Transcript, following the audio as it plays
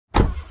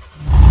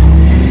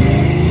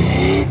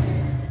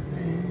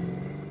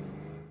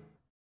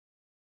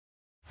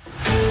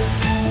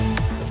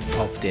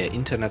der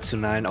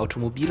internationalen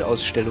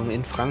Automobilausstellung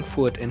in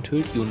Frankfurt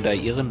enthüllt Hyundai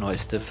ihre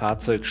neueste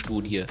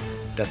Fahrzeugstudie,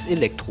 das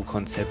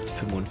Elektrokonzept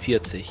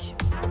 45.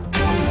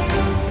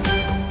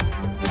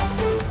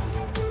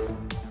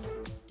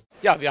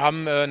 Ja, wir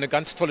haben eine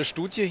ganz tolle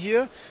Studie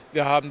hier.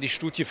 Wir haben die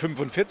Studie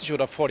 45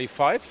 oder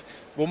 45,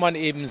 wo man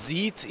eben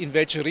sieht, in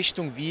welche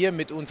Richtung wir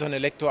mit unseren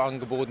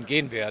Elektroangeboten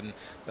gehen werden.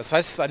 Das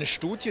heißt, es ist eine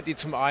Studie, die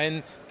zum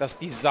einen das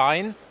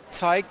Design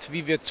zeigt,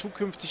 wie wir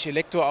zukünftig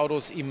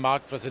Elektroautos im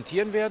Markt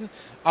präsentieren werden,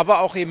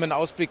 aber auch eben einen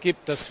Ausblick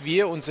gibt, dass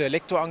wir unsere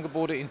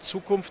Elektroangebote in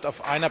Zukunft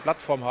auf einer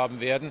Plattform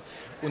haben werden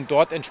und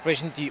dort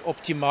entsprechend die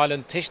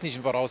optimalen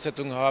technischen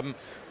Voraussetzungen haben,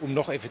 um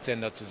noch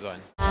effizienter zu sein.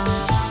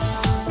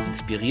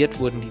 Inspiriert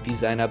wurden die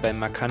Designer beim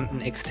markanten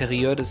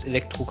Exterieur des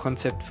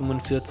Elektrokonzept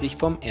 45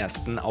 vom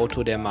ersten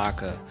Auto der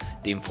Marke,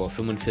 dem vor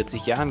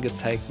 45 Jahren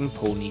gezeigten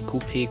Pony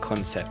Coupè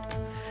Konzept.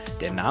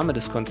 Der Name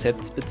des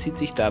Konzepts bezieht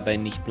sich dabei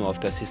nicht nur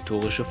auf das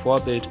historische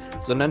Vorbild,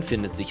 sondern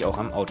findet sich auch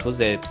am Auto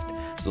selbst.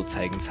 So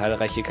zeigen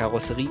zahlreiche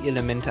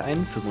Karosserieelemente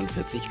einen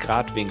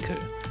 45-Grad-Winkel.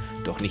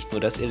 Doch nicht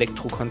nur das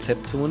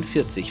Elektrokonzept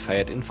 45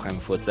 feiert in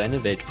Frankfurt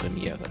seine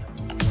Weltpremiere.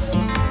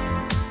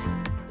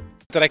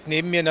 Direkt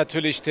neben mir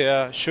natürlich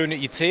der schöne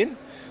i10.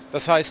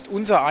 Das heißt,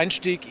 unser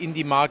Einstieg in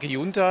die Marke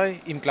Hyundai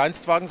im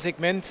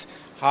Kleinstwagensegment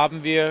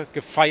haben wir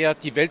gefeiert,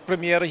 die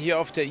Weltpremiere hier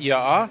auf der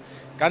IAA.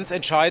 Ganz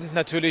entscheidend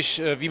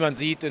natürlich, wie man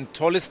sieht, ein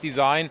tolles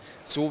Design,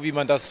 so wie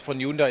man das von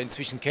Hyundai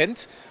inzwischen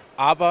kennt.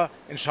 Aber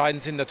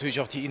entscheidend sind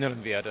natürlich auch die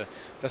inneren Werte.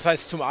 Das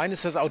heißt, zum einen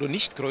ist das Auto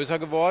nicht größer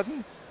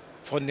geworden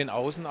von den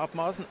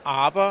Außenabmaßen,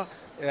 aber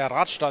der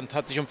Radstand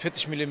hat sich um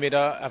 40 mm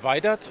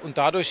erweitert und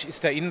dadurch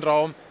ist der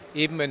Innenraum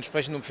eben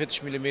entsprechend um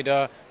 40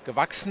 mm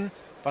gewachsen,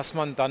 was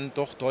man dann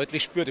doch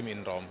deutlich spürt im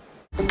Innenraum.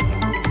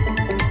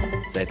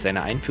 Seit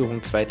seiner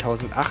Einführung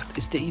 2008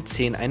 ist der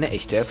i10 eine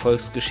echte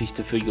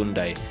Erfolgsgeschichte für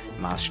Hyundai.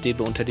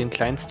 Maßstäbe unter den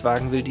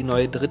Kleinstwagen will die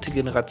neue dritte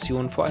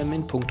Generation vor allem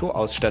in puncto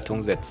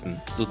Ausstattung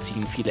setzen. So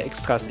ziehen viele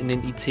Extras in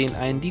den i10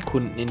 ein, die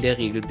Kunden in der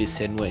Regel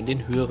bisher nur in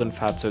den höheren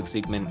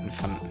Fahrzeugsegmenten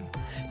fanden.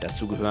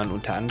 Dazu gehören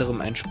unter anderem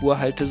ein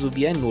Spurhalte-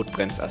 sowie ein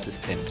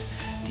Notbremsassistent.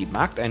 Die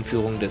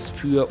Markteinführung des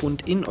für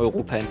und in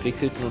Europa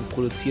entwickelten und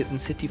produzierten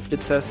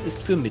City-Flitzers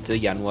ist für Mitte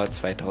Januar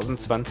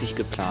 2020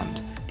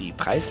 geplant. Die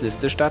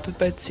Preisliste startet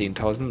bei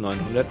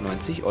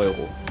 10.990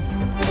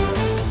 €.